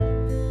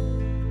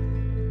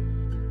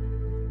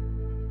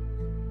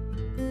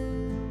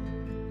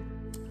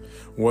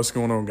What's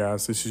going on,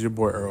 guys? This is your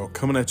boy Earl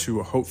coming at you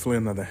with hopefully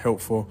another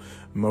helpful,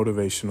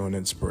 motivational, and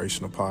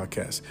inspirational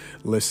podcast.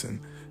 Listen,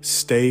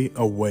 stay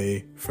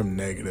away from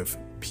negative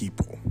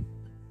people.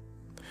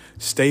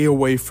 Stay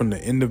away from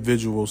the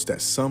individuals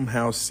that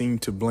somehow seem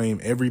to blame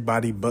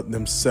everybody but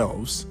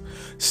themselves.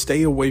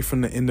 Stay away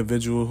from the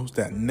individuals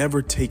that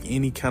never take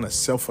any kind of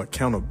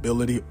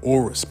self-accountability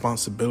or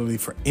responsibility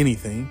for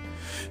anything.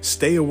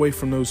 Stay away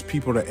from those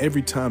people that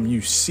every time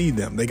you see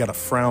them, they got a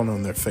frown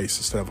on their face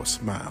instead of a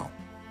smile.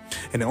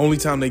 And the only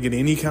time they get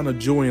any kind of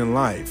joy in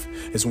life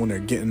is when they're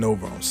getting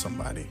over on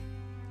somebody,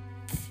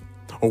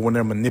 or when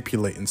they're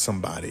manipulating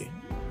somebody,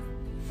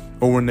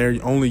 or when they're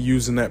only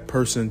using that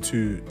person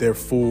to their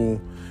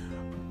full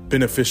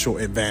beneficial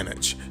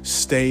advantage.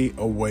 Stay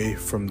away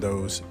from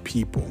those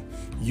people.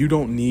 You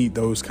don't need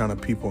those kind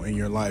of people in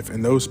your life.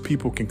 And those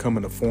people can come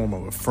in the form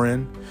of a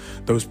friend.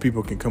 Those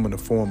people can come in the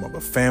form of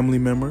a family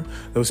member.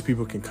 Those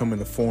people can come in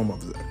the form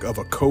of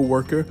a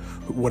coworker.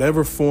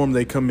 Whatever form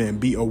they come in,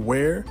 be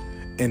aware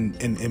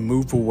and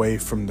move away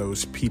from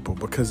those people,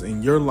 because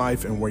in your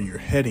life and where you're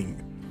heading,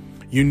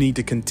 you need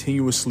to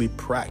continuously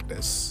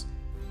practice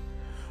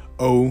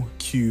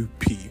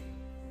OQP.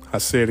 I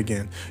say it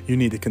again. You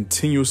need to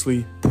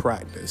continuously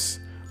practice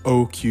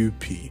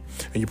OQP.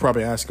 And you're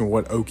probably asking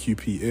what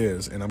OQP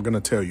is. And I'm going to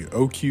tell you,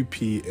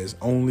 OQP is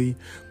only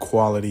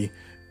quality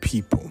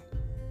people.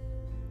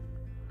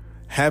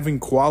 Having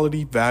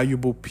quality,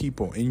 valuable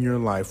people in your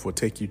life will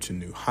take you to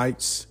new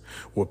heights,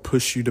 will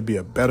push you to be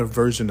a better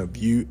version of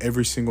you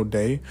every single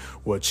day,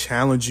 will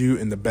challenge you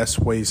in the best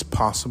ways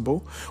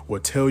possible, will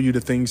tell you the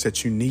things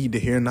that you need to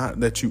hear, not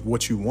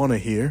what you want to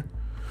hear,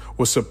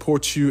 will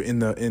support you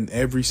in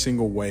every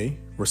single way,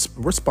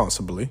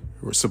 responsibly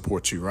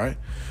support you, right?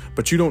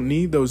 But you don't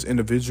need those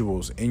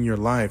individuals in your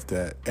life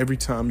that every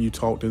time you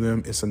talk to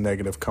them, it's a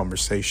negative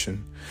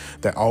conversation,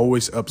 that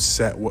always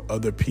upset with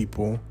other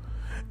people.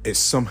 It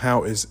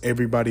somehow is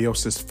everybody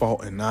else's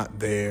fault and not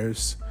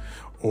theirs,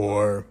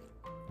 or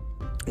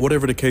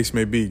whatever the case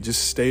may be.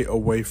 Just stay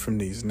away from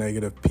these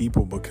negative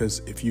people, because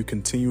if you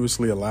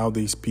continuously allow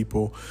these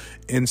people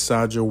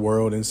inside your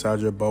world, inside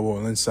your bubble,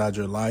 and inside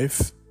your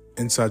life,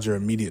 inside your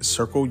immediate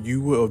circle,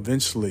 you will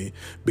eventually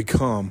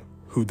become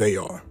who they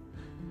are.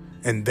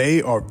 And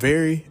they are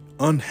very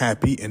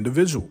unhappy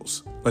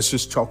individuals. Let's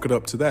just chalk it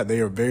up to that.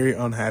 They are very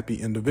unhappy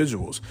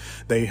individuals.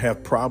 They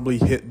have probably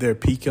hit their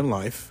peak in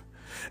life,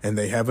 and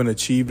they haven't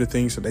achieved the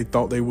things that they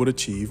thought they would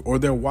achieve, or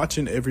they're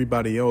watching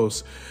everybody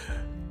else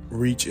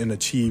reach and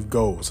achieve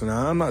goals. And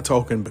I'm not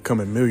talking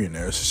becoming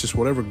millionaires. It's just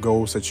whatever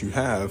goals that you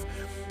have,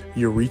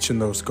 you're reaching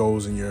those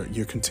goals and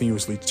you're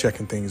continuously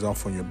checking things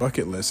off on your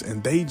bucket list.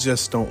 And they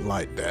just don't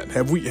like that.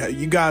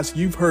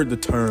 You've heard the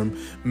term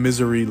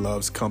misery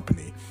loves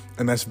company.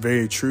 And that's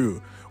very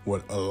true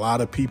with a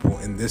lot of people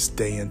in this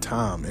day and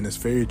time. And it's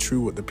very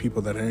true with the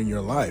people that are in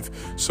your life.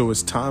 So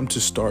it's time to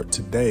start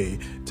today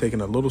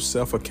taking a little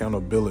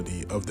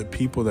self-accountability of the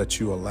people that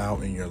you allow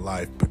in your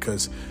life,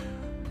 because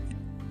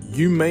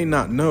you may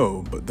not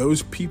know, but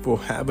those people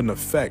have an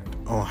effect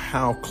on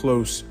how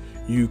close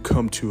you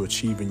come to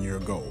achieving your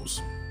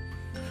goals.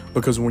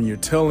 Because when you're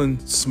telling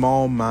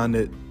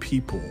small-minded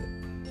people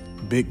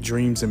big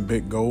dreams and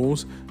big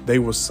goals, they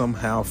will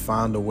somehow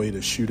find a way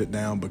to shoot it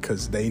down,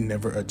 because they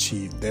never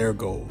achieved their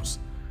goals.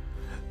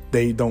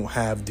 They don't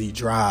have the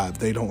drive.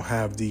 They don't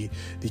have the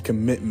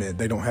commitment.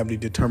 They don't have the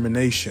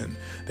determination.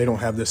 They don't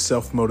have the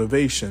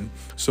self-motivation.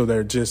 So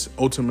they're just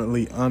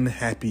ultimately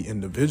unhappy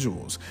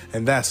individuals.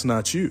 And that's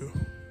not you.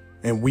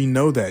 And we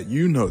know that.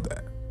 You know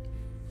that.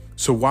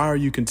 So why are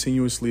you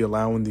continuously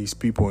allowing these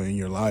people in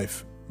your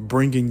life,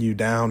 bringing you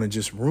down and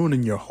just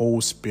ruining your whole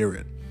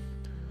spirit?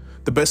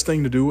 The best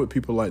thing to do with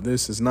people like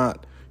this is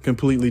not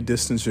completely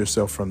distance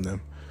yourself from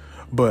them,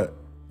 but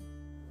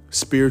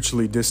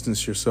spiritually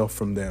distance yourself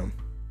from them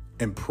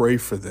and pray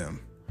for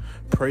them.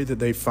 Pray that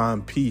they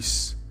find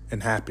peace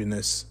and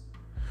happiness.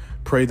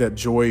 Pray that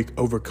joy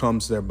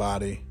overcomes their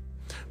body.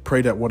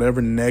 Pray that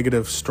whatever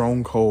negative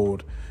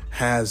stronghold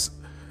has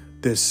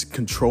this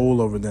control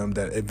over them,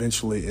 that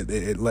eventually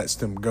it lets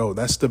them go.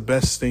 That's the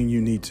best thing you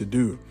need to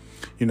do.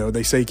 You know,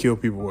 they say kill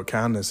people with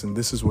kindness, and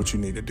this is what you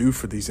need to do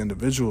for these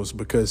individuals,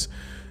 because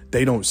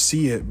they don't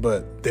see it,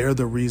 but they're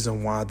the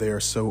reason why they are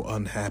so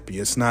unhappy.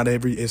 It's not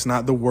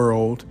the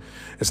world.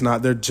 It's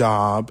not their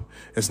job.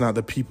 It's not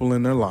the people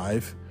in their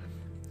life.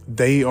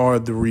 They are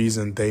the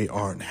reason they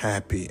aren't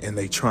happy, and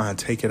they try and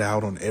take it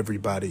out on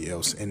everybody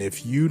else. And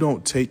if you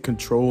don't take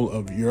control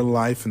of your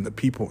life and the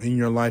people in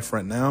your life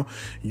right now,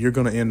 you're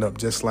going to end up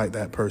just like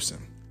that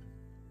person.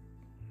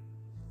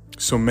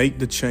 So make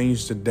the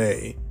change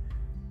today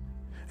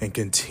and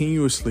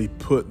continuously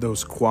put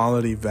those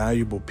quality,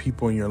 valuable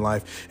people in your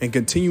life, and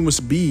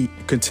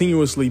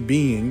continuously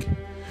being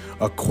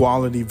a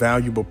quality,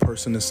 valuable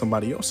person in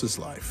somebody else's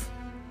life.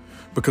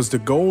 Because the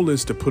goal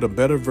is to put a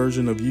better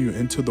version of you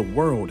into the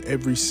world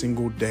every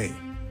single day.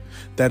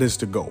 That is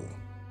the goal.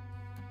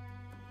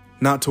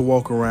 Not to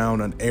walk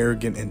around an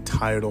arrogant,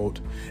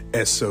 entitled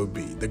SOB.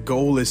 The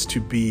goal is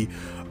to be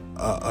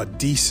a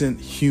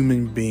decent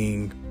human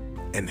being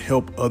and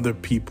help other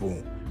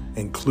people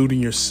including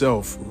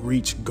yourself,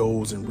 reach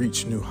goals and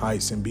reach new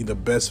heights and be the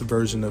best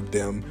version of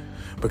them.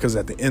 Because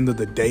at the end of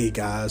the day,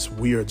 guys,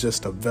 we are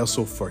just a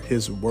vessel for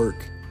His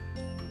work.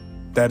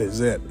 That is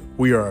it.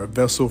 We are a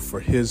vessel for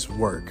His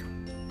work.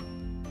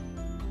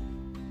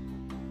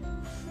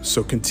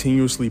 So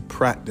continuously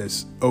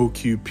practice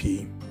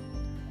OQP.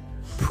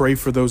 Pray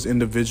for those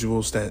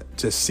individuals that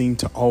just seem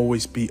to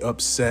always be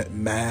upset,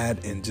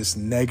 mad, and just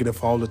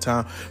negative all the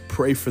time.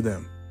 Pray for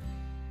them.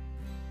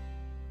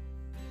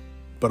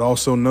 But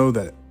also know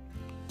that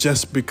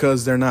just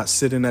because they're not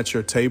sitting at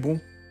your table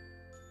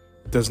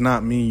does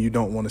not mean you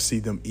don't want to see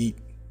them eat.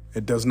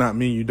 It does not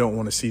mean you don't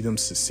want to see them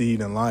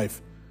succeed in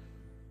life.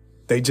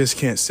 They just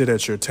can't sit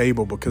at your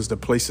table because the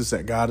places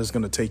that God is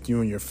going to take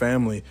you and your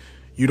family,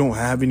 you don't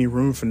have any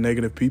room for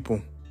negative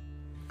people.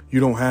 You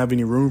don't have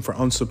any room for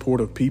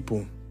unsupportive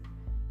people.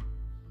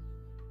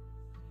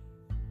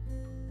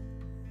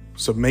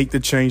 So make the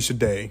change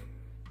today.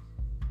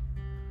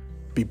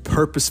 Be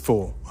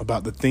purposeful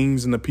about the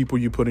things and the people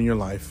you put in your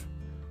life.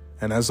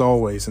 And as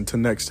always, until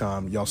next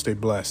time, y'all stay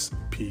blessed.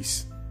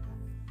 Peace.